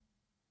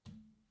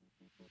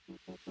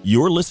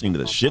You're listening to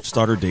the Shift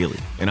Starter Daily,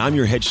 and I'm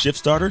your head Shift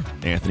Starter,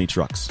 Anthony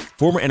Trucks.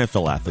 Former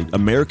NFL athlete,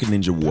 American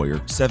Ninja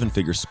Warrior,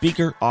 seven-figure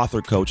speaker,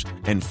 author, coach,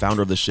 and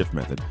founder of the Shift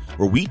Method,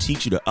 where we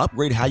teach you to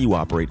upgrade how you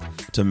operate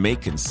to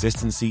make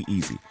consistency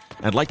easy.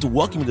 And I'd like to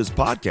welcome you to this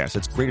podcast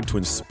that's created to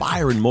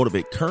inspire and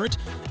motivate current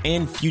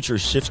and future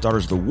Shift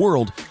Starters of the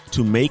world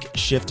to make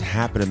shift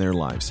happen in their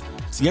lives.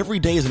 See, every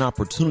day is an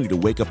opportunity to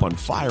wake up on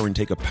fire and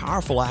take a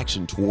powerful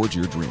action towards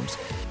your dreams.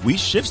 We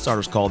Shift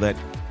Starters call that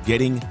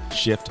getting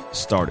shift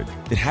started.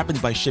 It happens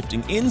by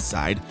shifting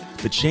inside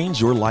to change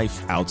your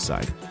life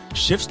outside.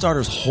 Shift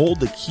starters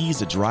hold the keys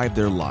to drive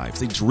their lives.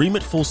 They dream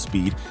at full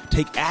speed,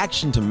 take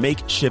action to make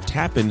shift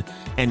happen,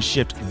 and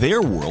shift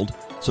their world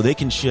so they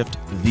can shift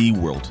the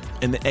world.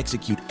 And they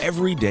execute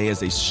every day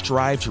as they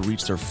strive to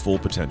reach their full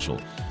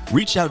potential.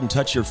 Reach out and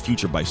touch your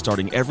future by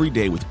starting every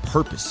day with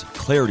purpose,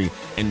 clarity,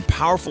 and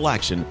powerful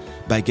action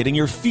by getting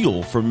your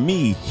fuel from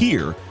me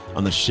here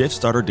on the Shift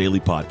Starter Daily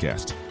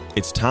Podcast.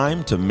 It's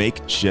time to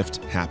make shift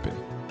happen.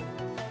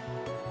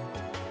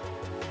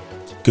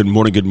 Good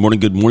morning, good morning,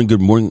 good morning,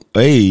 good morning.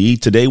 Hey,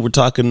 today we're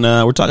talking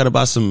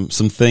about some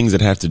things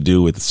that have to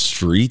do with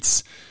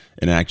streets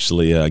and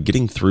actually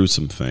getting through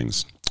some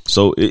things.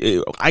 So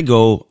I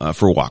go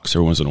for walks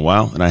every once in a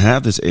while, and I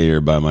have this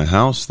area by my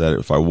house that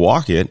if I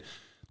walk it,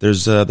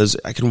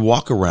 I can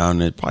walk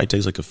around. And it probably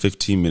takes like a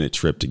 15-minute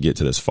trip to get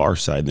to this far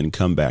side, then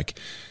come back.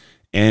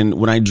 And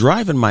when I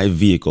drive in my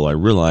vehicle, I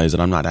realize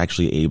that I'm not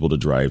actually able to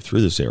drive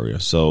through this area.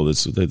 So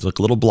there's like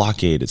a little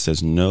blockade. It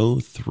says no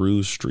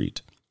through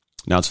street.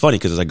 Now it's funny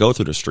because as I go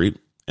through the street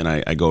and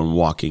I go and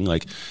walking,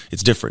 like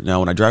it's different. Now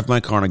when I drive my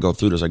car and I go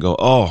through this, I go,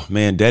 oh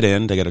man, dead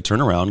end. I got to turn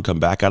around,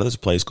 come back out of this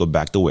place, go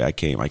back the way I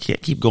came. I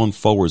can't keep going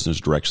forwards in this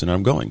direction that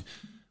I'm going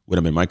when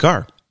I'm in my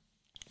car.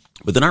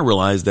 But then I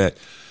realized that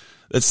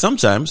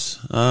sometimes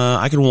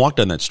I can walk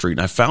down that street.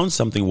 And I found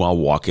something while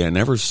walking I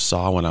never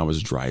saw when I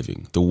was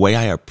driving. The way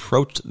I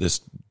approached this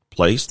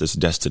place, this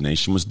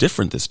destination, was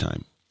different this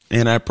time.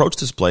 And I approached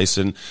this place,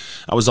 and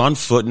I was on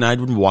foot, and I'd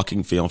been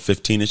walking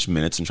 15-ish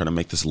minutes and trying to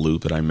make this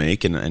loop that I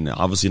make. And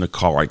obviously in a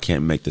car, I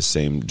can't make the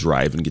same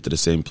drive and get to the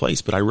same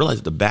place. But I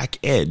realized at the back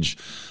edge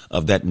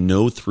of that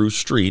no-through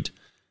street,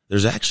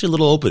 there's actually a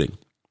little opening.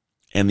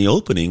 And the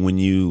opening, when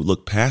you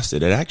look past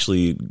it, it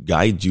actually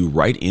guides you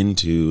right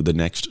into the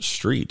next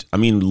street. I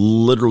mean,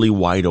 literally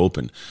wide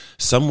open.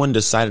 Someone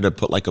decided to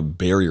put like a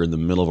barrier in the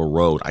middle of a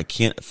road. I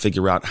can't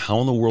figure out how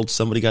in the world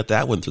somebody got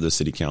that one through the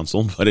city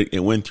council, but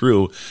it went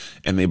through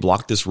and they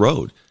blocked this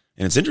road.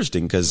 And it's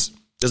interesting because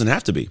it doesn't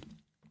have to be.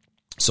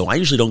 So I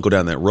usually don't go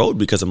down that road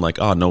because I'm like,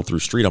 oh, no through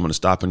street. I'm going to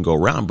stop and go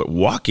around. But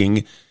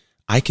walking,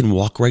 I can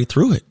walk right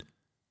through it.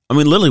 I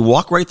mean, literally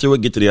walk right through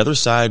it, get to the other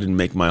side and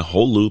make my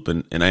whole loop.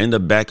 And I end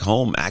up back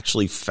home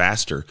actually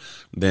faster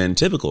than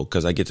typical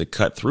because I get to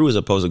cut through as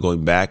opposed to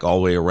going back all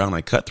the way around.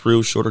 I cut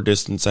through shorter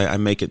distance. I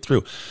make it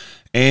through.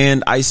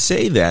 And I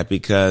say that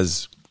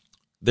because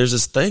there's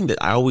this thing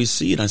that I always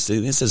see and I say,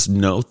 this is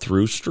no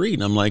through street.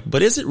 And I'm like,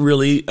 but is it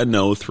really a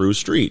no through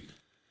street?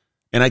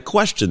 And I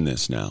question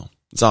this now.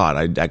 It's odd.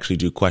 I actually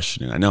do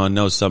question it. I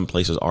know some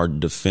places are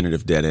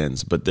definitive dead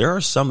ends, but there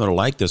are some that are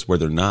like this where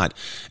they're not.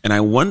 And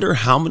I wonder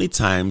how many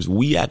times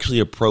we actually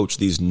approach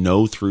these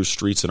no through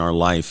streets in our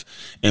life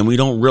and we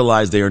don't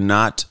realize they are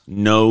not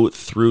no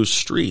through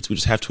streets. We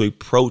just have to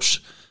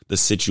approach the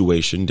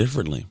situation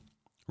differently,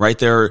 right?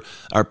 There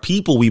are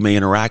people we may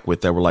interact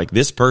with that were like,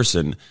 this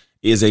person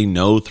is a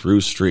no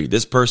through street.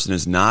 This person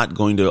is not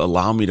going to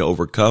allow me to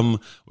overcome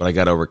what I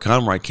got to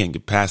overcome, or I can't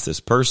get past this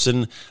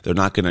person. You're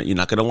not going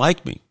to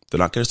like me. They're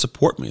not going to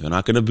support me. They're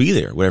not going to be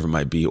there, whatever it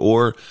might be.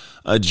 Or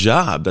a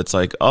job that's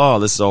like, oh,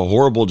 this is a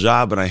horrible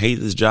job and I hate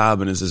this job.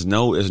 And it's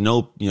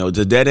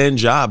a dead end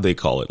job, they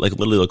call it. Like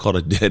literally they'll call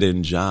it a dead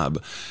end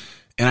job.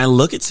 And I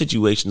look at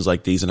situations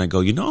like these and I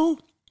go,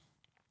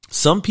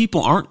 some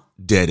people aren't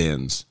dead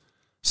ends.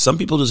 Some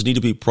people just need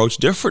to be approached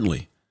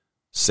differently.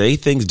 Say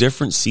things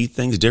different, see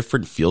things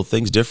different, feel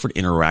things different,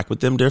 interact with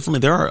them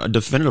differently. There are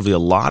definitively a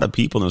lot of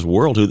people in this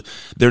world who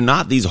they're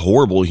not these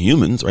horrible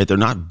humans, right? They're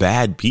not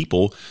bad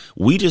people.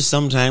 We just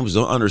sometimes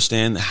don't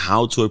understand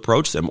how to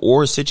approach them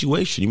or a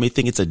situation. You may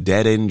think it's a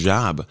dead end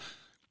job.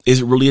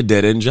 Is it really a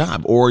dead end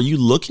job? Or are you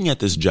looking at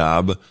this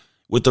job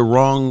with the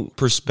wrong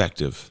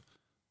perspective,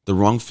 the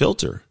wrong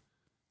filter?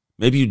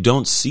 Maybe you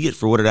don't see it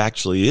for what it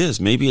actually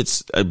is. Maybe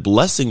it's a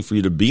blessing for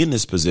you to be in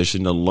this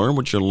position, to learn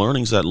what you're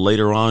learning so that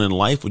later on in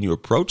life, when you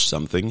approach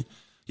something,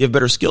 you have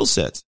better skill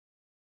sets.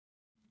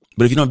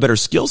 But if you don't have better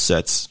skill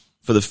sets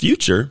for the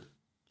future,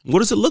 what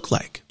does it look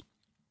like?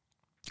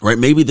 Right?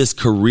 Maybe this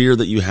career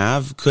that you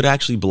have could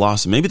actually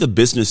blossom. Maybe the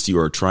business you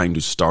are trying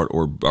to start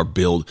or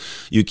build,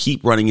 you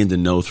keep running into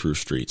no through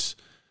streets.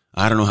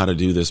 I don't know how to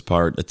do this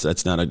part.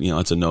 That's not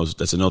it's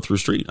a no through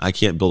street. I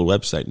can't build a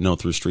website. No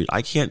through street.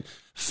 I can't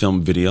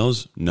film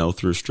videos. No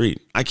through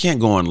street. I can't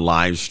go on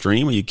live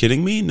stream. Are you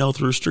kidding me? No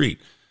through street.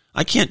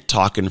 I can't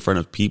talk in front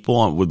of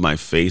people with my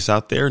face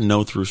out there.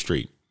 No through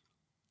street.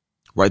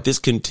 Right? This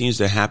continues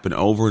to happen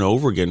over and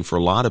over again for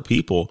a lot of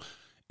people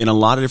in a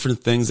lot of different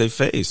things they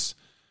face.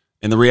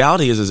 And the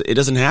reality is it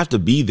doesn't have to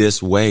be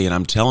this way. And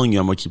I'm telling you,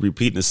 I'm going to keep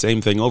repeating the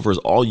same thing over. Is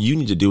all you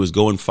need to do is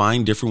go and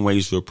find different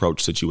ways to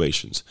approach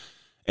situations.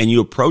 And you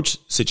approach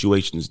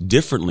situations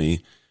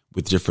differently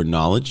with different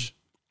knowledge,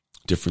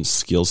 different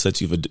skill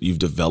sets you've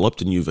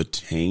developed and you've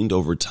attained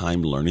over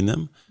time learning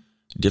them,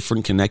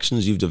 different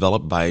connections you've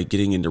developed by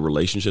getting into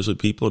relationships with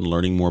people and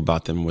learning more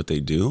about them and what they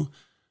do.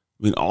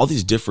 I mean, all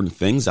these different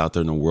things out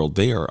there in the world,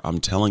 they are, I'm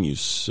telling you,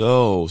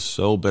 so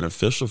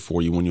beneficial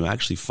for you when you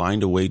actually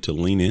find a way to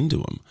lean into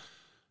them,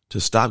 to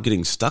stop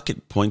getting stuck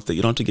at points that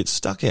you don't have to get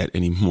stuck at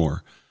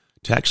anymore,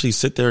 to actually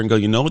sit there and go,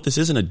 you know what, this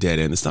isn't a dead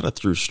end. It's not a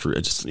through street.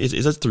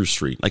 It's a through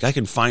street. Like I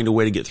can find a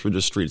way to get through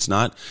the street. It's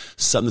not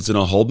something that's going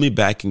to hold me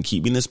back and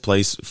keep me in this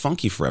place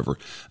funky forever.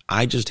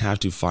 I just have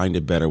to find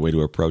a better way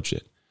to approach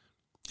it.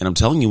 And I'm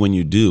telling you, when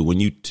you do, when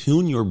you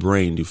tune your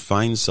brain to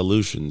find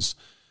solutions,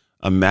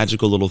 a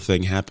magical little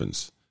thing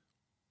happens.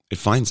 It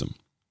finds them.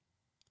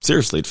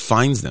 Seriously, it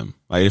finds them.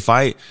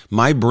 Right?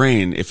 My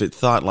brain, if it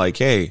thought like,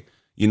 hey,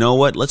 you know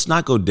what, let's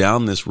not go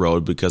down this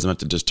road because I'm going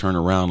to have to just turn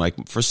around.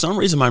 Like for some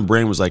reason, my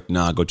brain was like,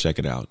 nah, go check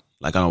it out.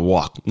 Like on a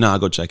walk, nah,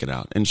 go check it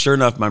out. And sure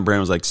enough, my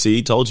brain was like,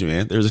 see, told you,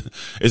 man, there's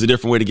a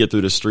different way to get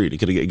through the street. It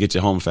could get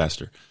you home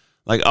faster.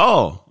 Like,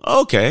 oh,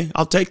 okay,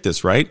 I'll take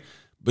this, right?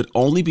 But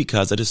only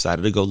because I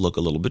decided to go look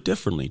a little bit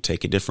differently,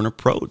 take a different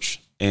approach.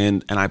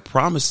 And I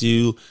promise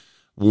you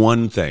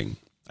one thing.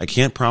 I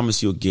can't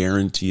promise you a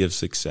guarantee of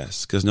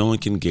success because no one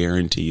can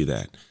guarantee you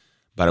that.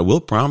 But I will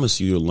promise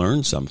you to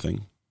learn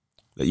something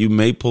that you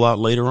may pull out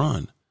later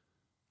on.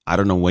 I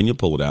don't know when you'll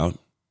pull it out.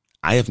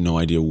 I have no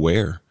idea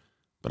where.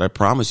 But I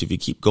promise you, if you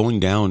keep going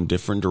down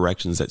different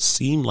directions that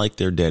seem like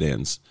they're dead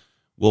ends,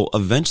 well,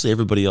 eventually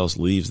everybody else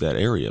leaves that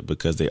area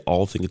because they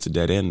all think it's a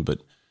dead end.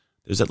 But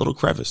there's that little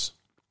crevice,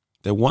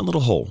 that one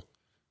little hole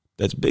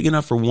that's big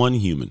enough for one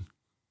human,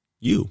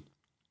 you.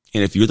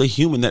 And if you're the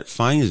human that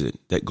finds it,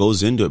 that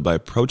goes into it by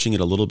approaching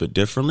it a little bit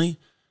differently,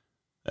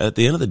 at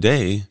the end of the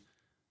day,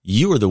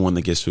 you are the one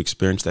that gets to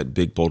experience that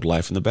big, bold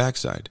life in the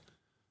backside.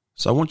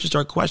 So I want you to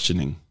start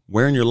questioning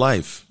where in your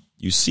life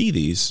you see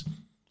these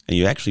and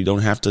you actually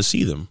don't have to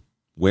see them.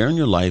 Where in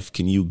your life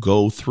can you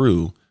go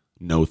through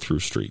no through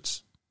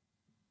streets?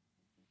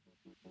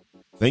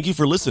 Thank you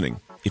for listening.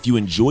 If you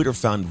enjoyed or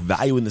found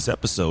value in this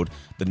episode,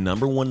 the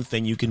number one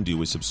thing you can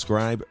do is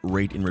subscribe,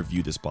 rate, and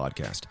review this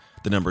podcast.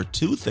 The number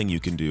two thing you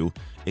can do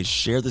is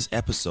share this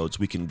episode so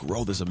we can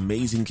grow this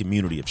amazing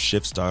community of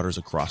shift starters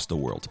across the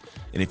world.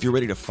 And if you're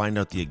ready to find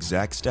out the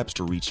exact steps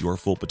to reach your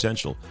full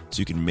potential so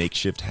you can make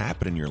shift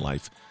happen in your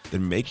life,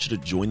 then make sure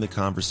to join the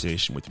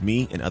conversation with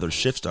me and other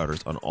shift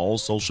starters on all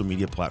social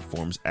media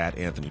platforms at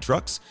Anthony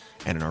Trucks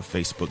and in our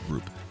Facebook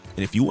group.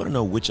 And if you want to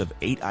know which of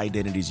 8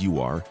 identities you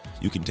are,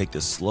 you can take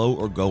the Slow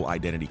or Go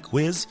identity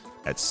quiz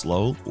at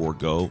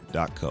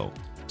sloworgo.co.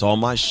 To all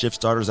my shift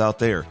starters out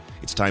there,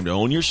 it's time to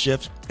own your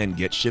shift and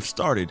get shift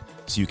started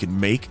so you can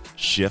make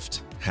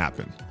shift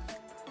happen.